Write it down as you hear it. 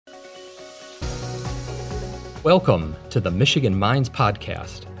Welcome to the Michigan Minds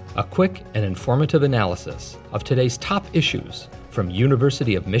Podcast, a quick and informative analysis of today's top issues from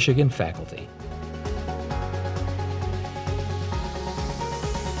University of Michigan faculty.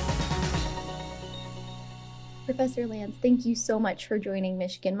 Professor Lance, thank you so much for joining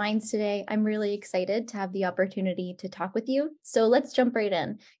Michigan Minds today. I'm really excited to have the opportunity to talk with you. So let's jump right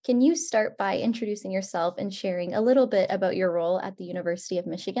in. Can you start by introducing yourself and sharing a little bit about your role at the University of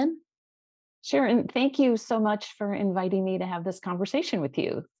Michigan? Sure, and thank you so much for inviting me to have this conversation with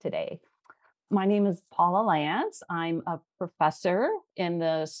you today. My name is Paula Lance. I'm a professor in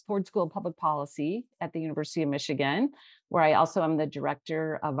the Ford School of Public Policy at the University of Michigan, where I also am the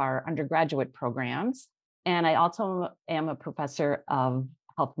director of our undergraduate programs. And I also am a professor of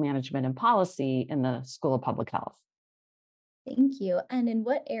health management and policy in the School of Public Health. Thank you. And in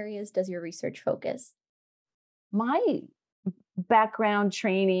what areas does your research focus? My background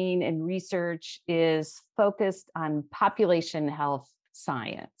training and research is focused on population health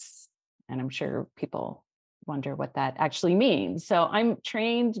science. And I'm sure people wonder what that actually means. So I'm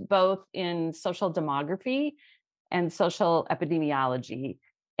trained both in social demography and social epidemiology.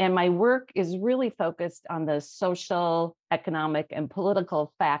 And my work is really focused on the social, economic, and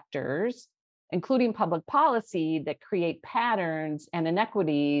political factors, including public policy, that create patterns and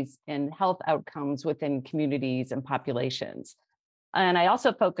inequities in health outcomes within communities and populations. And I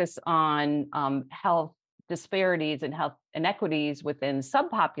also focus on health disparities and health inequities within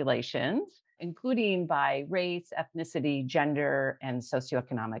subpopulations, including by race, ethnicity, gender, and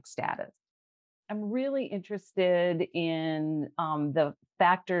socioeconomic status. I'm really interested in the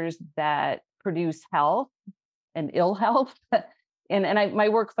factors that produce health and ill health. My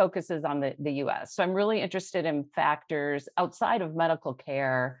work focuses on the US. So I'm really interested in factors outside of medical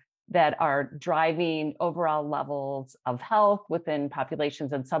care that are driving overall levels of health within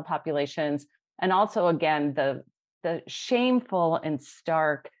populations and subpopulations. And also, again, the shameful and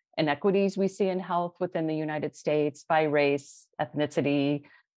stark inequities we see in health within the United States by race, ethnicity,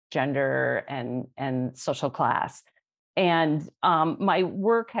 gender, and social class. And my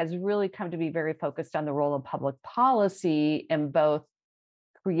work has really come to be very focused on the role of public policy in both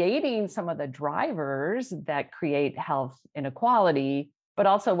creating some of the drivers that create health inequality, but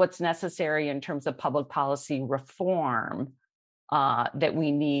also what's necessary in terms of public policy reform that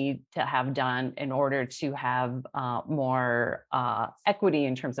we need to have done in order to have more equity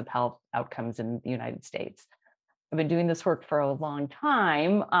in terms of health outcomes in the United States. I've been doing this work for a long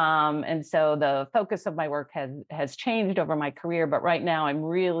time, and so the focus of my work has changed over my career, but right now I'm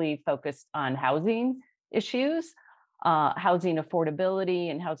really focused on housing issues, housing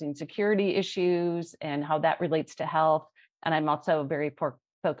affordability and housing security issues, and how that relates to health. And I'm also very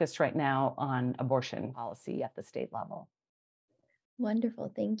focused right now on abortion policy at the state level.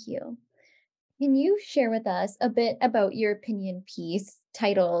 Wonderful, thank you. Can you share with us a bit about your opinion piece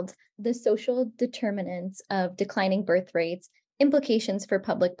titled "The Social Determinants of Declining Birth Rates, Implications for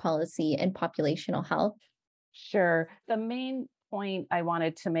Public Policy and Populational Health"? Sure. The main point I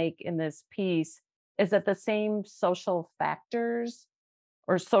wanted to make in this piece is that the same social factors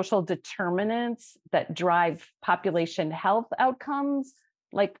or social determinants that drive population health outcomes,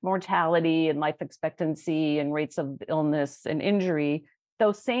 like mortality and life expectancy and rates of illness and injury,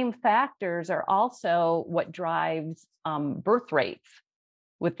 those same factors are also what drives birth rates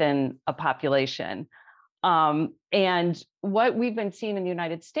within a population. And what we've been seeing in the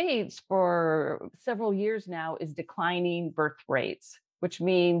United States for several years now is declining birth rates, which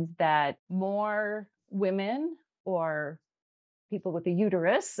means that more women or people with a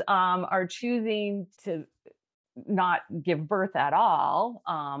uterus are choosing to not give birth at all,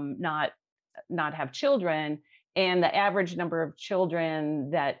 not have children. And the average number of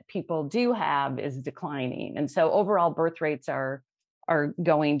children that people do have is declining. And so overall birth rates are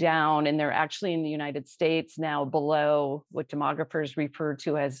going down, and they're actually in the United States now below what demographers refer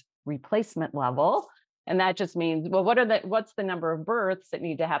to as replacement level. And that just means, well, what's the number of births that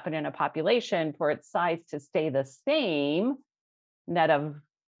need to happen in a population for its size to stay the same, net of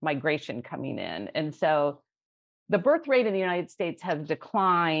migration coming in? And so the birth rate in the United States has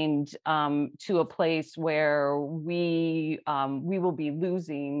declined to a place where we will be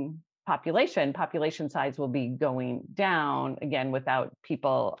losing population size will be going down, again, without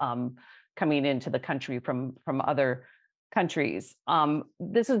people coming into the country from other countries.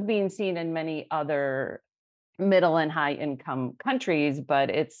 This is being seen in many other middle and high income countries, but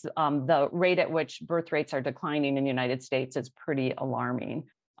it's the rate at which birth rates are declining in the United States is pretty alarming.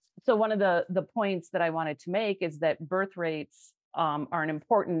 So one of the points that I wanted to make is that birth rates are an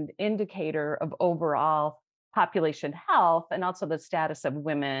important indicator of overall population health and also the status of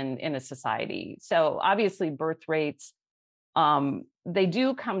women in a society. So obviously birth rates, they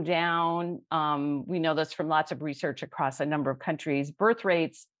do come down. We know this from lots of research across a number of countries. Birth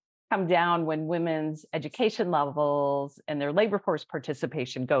rates come down when women's education levels and their labor force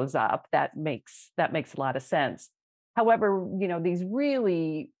participation goes up. That makes a lot of sense. However, these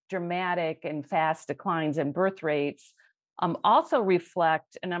really dramatic and fast declines in birth rates also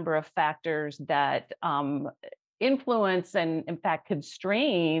reflect a number of factors that influence and, in fact,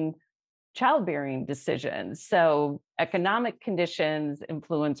 constrain childbearing decisions. So economic conditions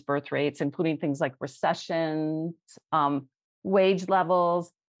influence birth rates, including things like recessions, wage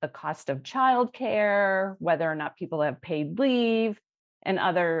levels, the cost of childcare, whether or not people have paid leave, and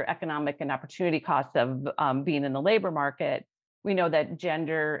other economic and opportunity costs of being in the labor market. We know that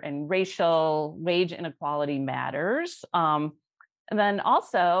gender and racial wage inequality matters. And then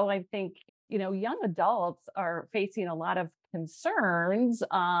also, I think, young adults are facing a lot of concerns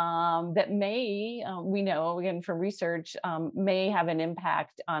that may, we know again from research, may have an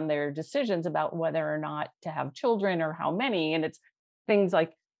impact on their decisions about whether or not to have children or how many. And it's things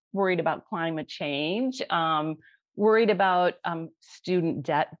like worried about climate change, worried about student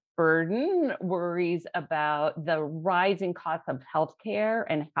debt burden, worries about the rising cost of healthcare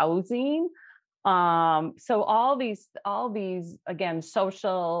and housing. So all these, again,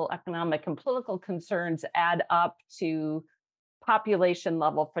 social, economic, and political concerns add up to population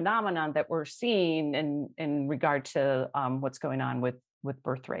level phenomenon that we're seeing in regard to what's going on with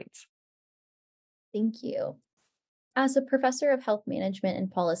birth rates. Thank you. As a professor of health management and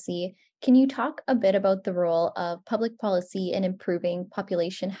policy, can you talk a bit about the role of public policy in improving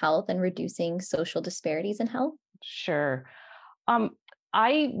population health and reducing social disparities in health? Sure.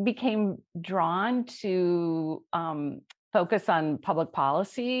 I became drawn to focus on public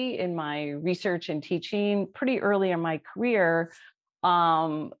policy in my research and teaching pretty early in my career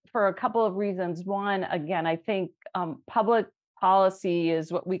for a couple of reasons. One, again, I think public policy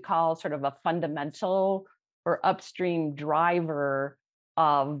is what we call sort of a fundamental or upstream driver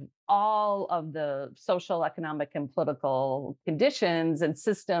of all of the social, economic, and political conditions and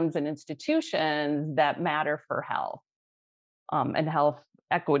systems and institutions that matter for health and health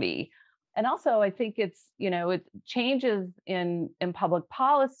equity. And also, I think it's, it changes in public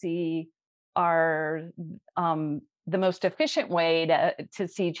policy are the most efficient way to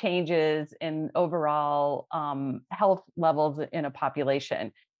see changes in overall health levels in a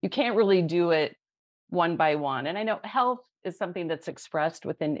population. You can't really do it one by one. And I know health is something that's expressed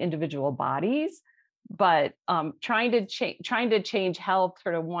within individual bodies, but trying to change health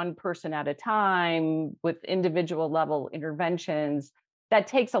sort of one person at a time with individual level interventions, that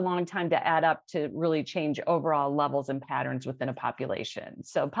takes a long time to add up to really change overall levels and patterns within a population.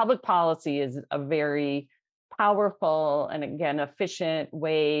 So public policy is a very powerful and, again, efficient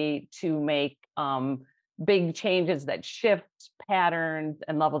way to make big changes that shift patterns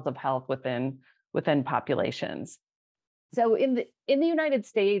and levels of health within populations. So in the United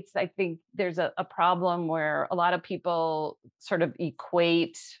States, I think there's a problem where a lot of people sort of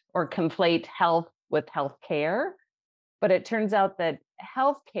equate or conflate health with healthcare. But it turns out that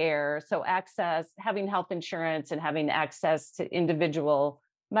healthcare, so having health insurance and having access to individual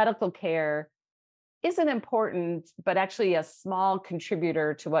medical care, isn't important, but actually a small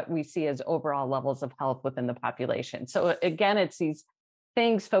contributor to what we see as overall levels of health within the population. So again, it's these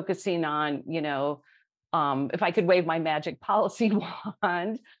things focusing on, if I could wave my magic policy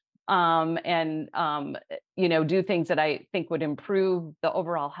wand and do things that I think would improve the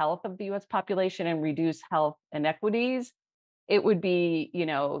overall health of the US population and reduce health inequities, it would be,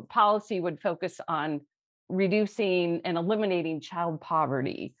 policy would focus on reducing and eliminating child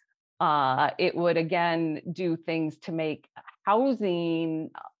poverty. It would, again, do things to make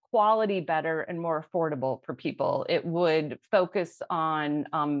housing quality better and more affordable for people. It would focus on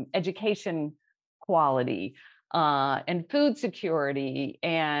education quality and food security,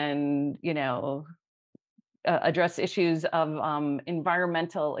 and address issues of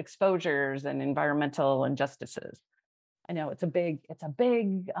environmental exposures and environmental injustices. I know it's a big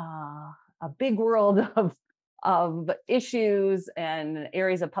world of issues and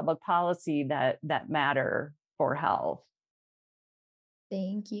areas of public policy that matter for health.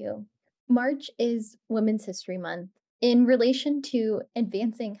 Thank you. March is Women's History Month. In relation to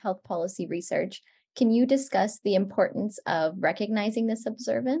advancing health policy research, can you discuss the importance of recognizing this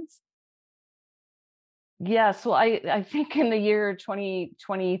observance? Yes, well, I think in the year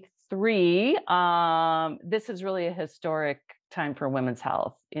 2023, this is really a historic time for women's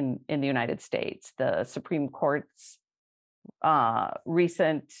health in the United States. The Supreme Court's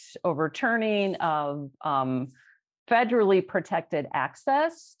recent overturning of federally protected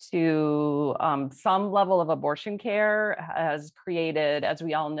access to some level of abortion care has created, as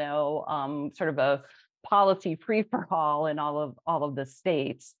we all know, sort of a policy free-for-all in all of the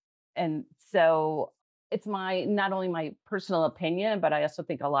states. And so it's not only my personal opinion, but I also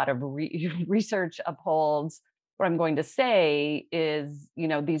think a lot of research upholds what I'm going to say is,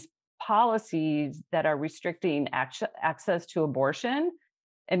 these policies that are restricting access to abortion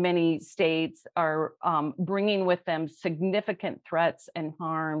in many states are bringing with them significant threats and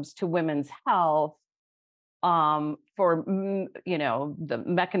harms to women's health. For the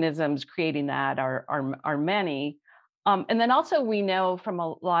mechanisms creating that are many. And then also we know from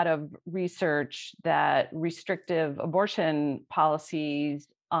a lot of research that restrictive abortion policies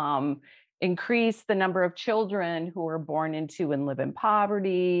increase the number of children who are born into and live in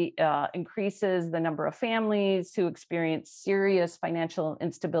poverty, increases the number of families who experience serious financial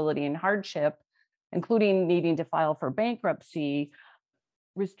instability and hardship, including needing to file for bankruptcy.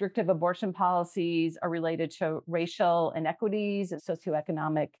 Restrictive abortion policies are related to racial inequities and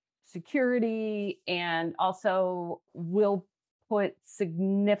socioeconomic security, and also will put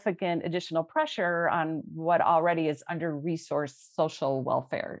significant additional pressure on what already is under-resourced social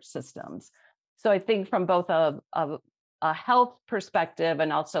welfare systems. So I think from both a health perspective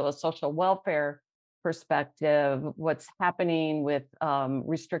and also a social welfare perspective, what's happening with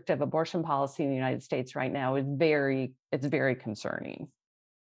restrictive abortion policy in the United States right now is very concerning.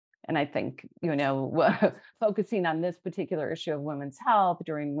 And I think, focusing on this particular issue of women's health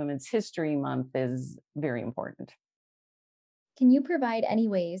during Women's History Month is very important. Can you provide any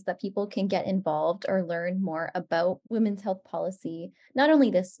ways that people can get involved or learn more about women's health policy, not only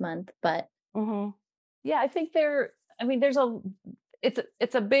this month, but? Yeah, I think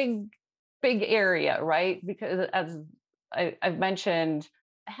it's a big area, right? Because as I've mentioned,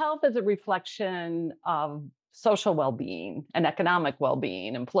 health is a reflection of social well-being and economic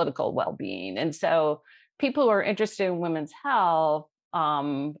well-being and political well-being. And so people who are interested in women's health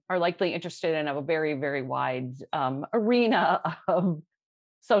are likely interested in a very, very wide arena of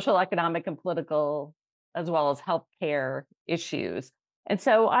social, economic, and political, as well as healthcare issues. And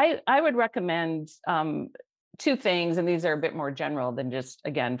so I would recommend two things, and these are a bit more general than just,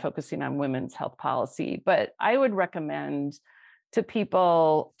 again, focusing on women's health policy. But I would recommend to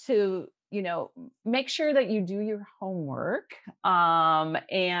people to make sure that you do your homework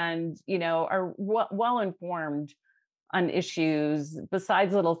and, are well informed on issues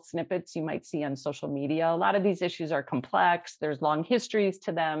besides little snippets you might see on social media. A lot of these issues are complex. There's long histories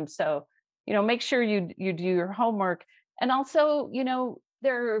to them. So, make sure you do your homework. And also,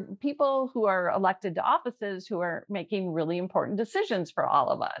 there are people who are elected to offices who are making really important decisions for all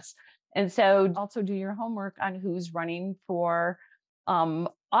of us. And so also do your homework on who's running for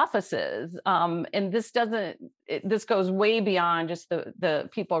offices. And this goes way beyond just the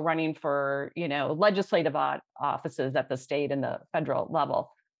people running for, legislative offices at the state and the federal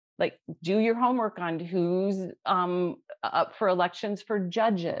level. Like, do your homework on who's up for elections for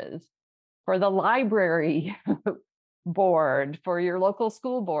judges, for the library board, for your local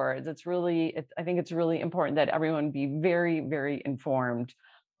school boards. I think it's really important that everyone be very, very informed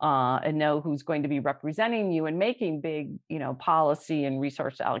and know who's going to be representing you and making big, policy and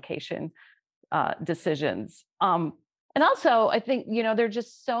resource allocation decisions. And also, I think, there are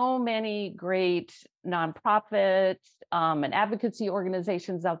just so many great nonprofits and advocacy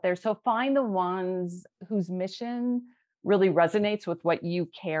organizations out there. So find the ones whose mission really resonates with what you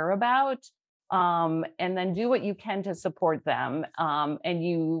care about, and then do what you can to support them. And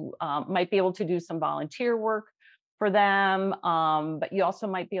you might be able to do some volunteer work for them, but you also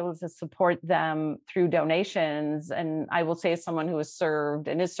might be able to support them through donations. And I will say, as someone who has served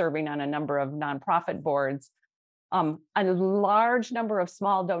and is serving on a number of nonprofit boards, a large number of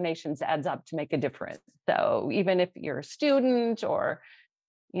small donations adds up to make a difference. So even if you're a student or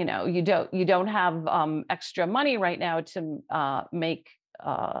you don't have extra money right now to make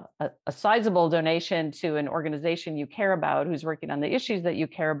a sizable donation to an organization you care about who's working on the issues that you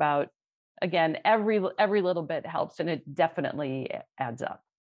care about, again, every little bit helps, and it definitely adds up.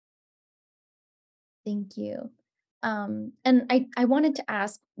 Thank you. And I wanted to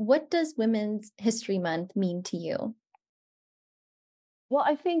ask, what does Women's History Month mean to you? Well,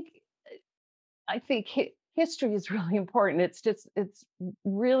 I think history is really important. It's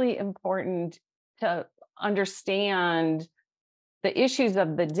really important to understand the issues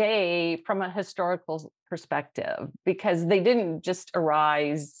of the day from a historical perspective, because they didn't just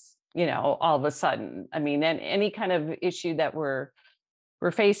arise, all of a sudden. I mean, any kind of issue that we're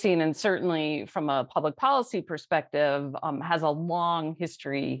we're facing, and certainly from a public policy perspective, has a long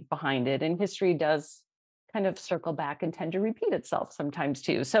history behind it. And history does kind of circle back and tend to repeat itself sometimes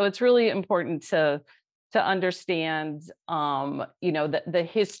too. So it's really important to understand, the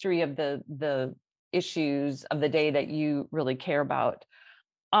history of the issues of the day that you really care about.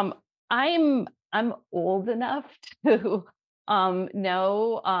 Um, I'm old enough to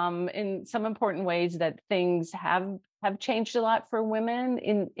know in some important ways that things have changed a lot for women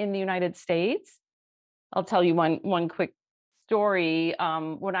in the United States. I'll tell you one quick story.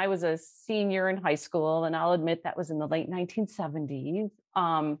 When I was a senior in high school, and I'll admit that was in the late 1970s,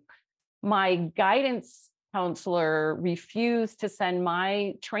 my guidance counselor refused to send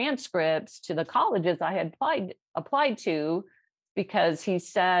my transcripts to the colleges I had applied to, because he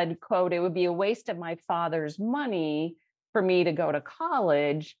said, quote, "It would be a waste of my father's money for me to go to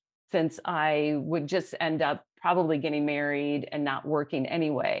college, since I would just end up probably getting married and not working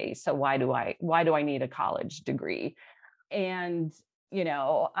anyway. So why do I need a college degree?" And,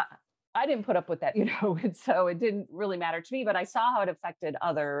 I didn't put up with that, and so it didn't really matter to me, but I saw how it affected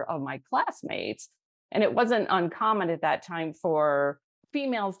other of my classmates. And it wasn't uncommon at that time for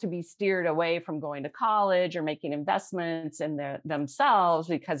females to be steered away from going to college or making investments in themselves,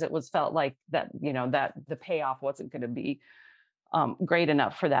 because it was felt like that, that the payoff wasn't going to be great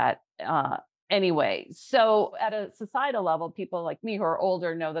enough for that. Anyway, so at a societal level, people like me who are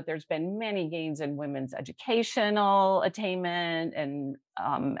older know that there's been many gains in women's educational attainment and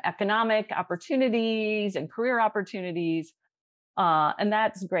economic opportunities and career opportunities. And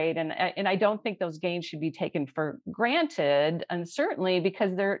that's great. And I don't think those gains should be taken for granted. And certainly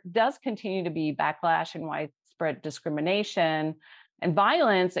because there does continue to be backlash and widespread discrimination and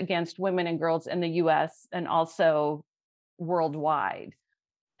violence against women and girls in the US and also worldwide.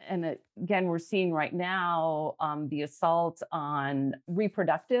 And again, we're seeing right now the assault on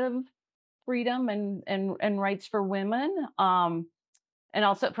reproductive freedom and rights for women. And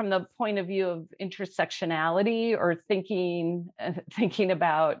also from the point of view of intersectionality, or thinking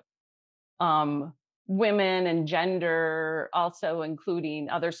about women and gender, also including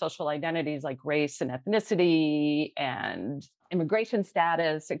other social identities like race and ethnicity and immigration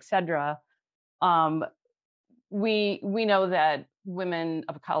status, et cetera. We know that women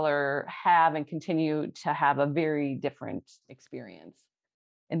of color have and continue to have a very different experience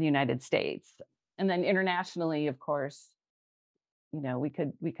in the United States. And then internationally, of course, we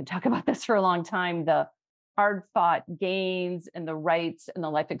could talk about this for a long time. The hard-fought gains and the rights and the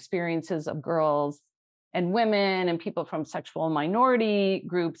life experiences of girls and women and people from sexual minority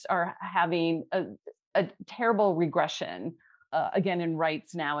groups are having a terrible regression, again, in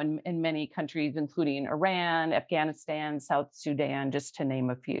rights now in many countries, including Iran, Afghanistan, South Sudan, just to name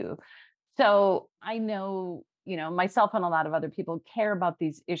a few. So I know, myself and a lot of other people care about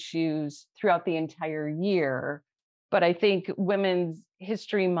these issues throughout the entire year. But I think Women's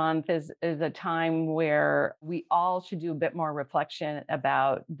History Month is a time where we all should do a bit more reflection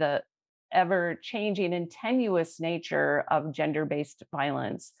about the ever-changing and tenuous nature of gender-based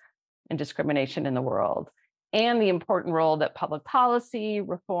violence and discrimination in the world, and the important role that public policy,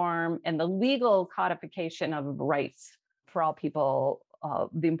 reform, and the legal codification of rights for all people,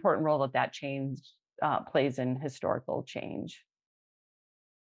 the important role that change plays in historical change.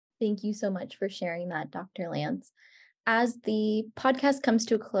 Thank you so much for sharing that, Dr. Lance. As the podcast comes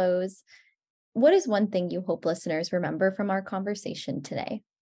to a close, what is one thing you hope listeners remember from our conversation today?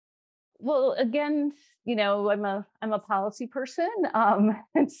 Well, again, I'm a policy person,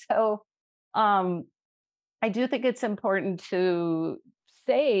 and so I do think it's important to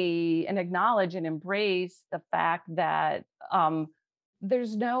say and acknowledge and embrace the fact that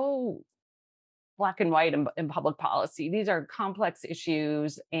there's no black and white in public policy. These are complex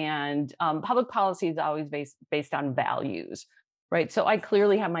issues, and public policy is always based on values, right? So I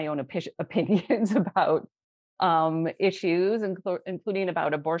clearly have my own opinions about issues, including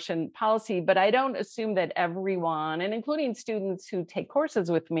about abortion policy, but I don't assume that everyone, and including students who take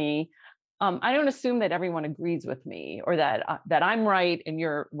courses with me, I don't assume that everyone agrees with me, or that I'm right and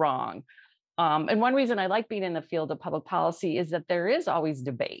you're wrong. And one reason I like being in the field of public policy is that there is always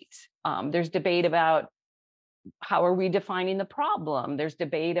debate. There's debate about how are we defining the problem. There's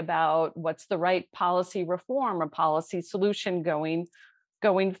debate about what's the right policy reform or policy solution going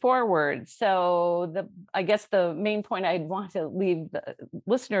forward. So I guess the main point I'd want to leave the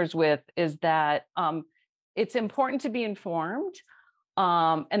listeners with is that it's important to be informed.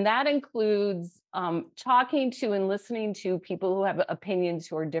 And that includes talking to and listening to people who have opinions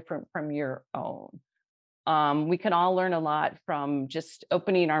who are different from your own. We can all learn a lot from just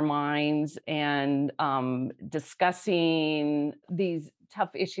opening our minds and discussing these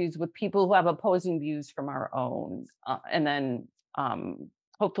tough issues with people who have opposing views from our own. And then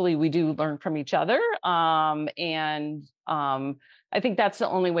hopefully we do learn from each other. I think that's the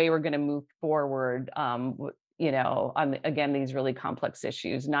only way we're going to move forward, on, again, these really complex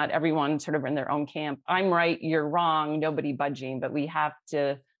issues. Not everyone sort of in their own camp. I'm right, you're wrong, nobody budging, but we have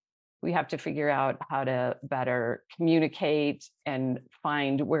to figure out how to better communicate and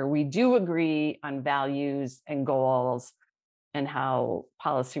find where we do agree on values and goals and how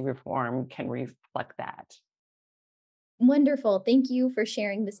policy reform can reflect that. Wonderful. Thank you for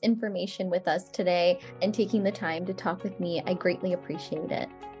sharing this information with us today and taking the time to talk with me. I greatly appreciate it.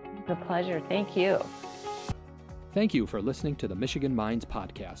 It's a pleasure. Thank you. Thank you for listening to the Michigan Minds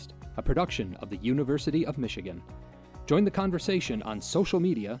Podcast, a production of the University of Michigan. Join the conversation on social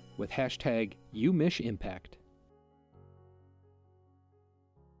media with #UMichImpact.